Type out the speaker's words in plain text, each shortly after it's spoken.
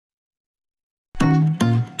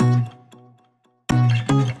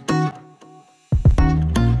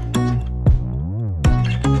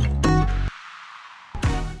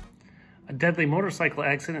deadly motorcycle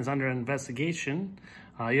accident is under investigation.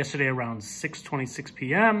 Yesterday around 6:26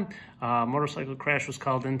 p.m., a motorcycle crash was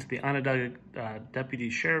called into the Onondaga Deputy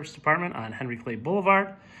Sheriff's Department on Henry Clay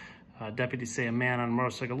Boulevard. Deputies say a man on a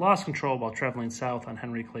motorcycle lost control while traveling south on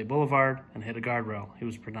Henry Clay Boulevard and hit a guardrail. He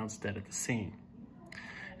was pronounced dead at the scene.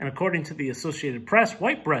 And according to the Associated Press,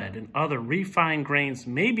 white bread and other refined grains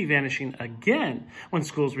may be vanishing again when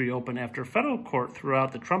schools reopen after federal court threw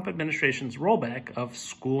out the Trump administration's rollback of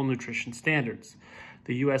school nutrition standards.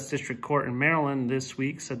 The U.S. District Court in Maryland this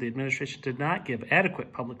week said the administration did not give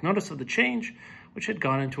adequate public notice of the change, which had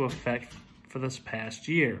gone into effect for this past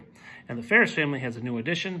year. And the Ferris family has a new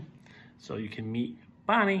addition, so you can meet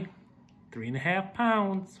Bonnie, 3.5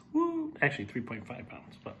 pounds. Woo! Actually, 3.5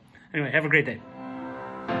 pounds. But anyway, have a great day.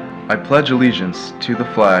 I pledge allegiance to the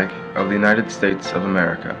flag of the United States of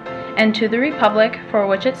America and to the republic for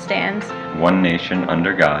which it stands, one nation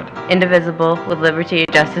under God, indivisible, with liberty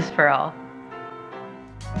and justice for all.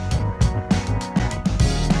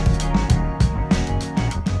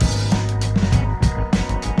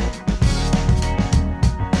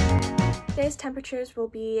 Today's temperatures will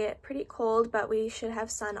be pretty cold, but we should have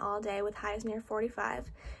sun all day with highs near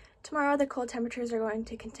 45. Tomorrow, the cold temperatures are going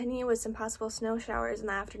to continue with some possible snow showers in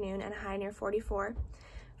the afternoon and a high near 44.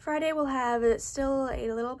 Friday, we'll have still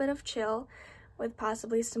a little bit of chill with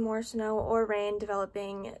possibly some more snow or rain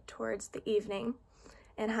developing towards the evening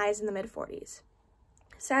and highs in the mid-40s.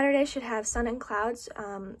 Saturday should have sun and clouds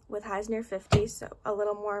with highs near 50, so a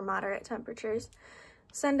little more moderate temperatures.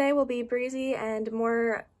 Sunday will be breezy and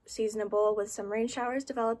more seasonable with some rain showers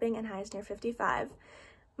developing and highs near 55.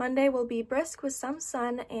 Monday will be brisk with some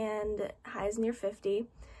sun and highs near 50.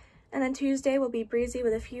 And then Tuesday will be breezy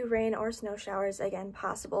with a few rain or snow showers again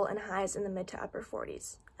possible and highs in the mid to upper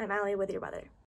 40s. I'm Allie with your weather.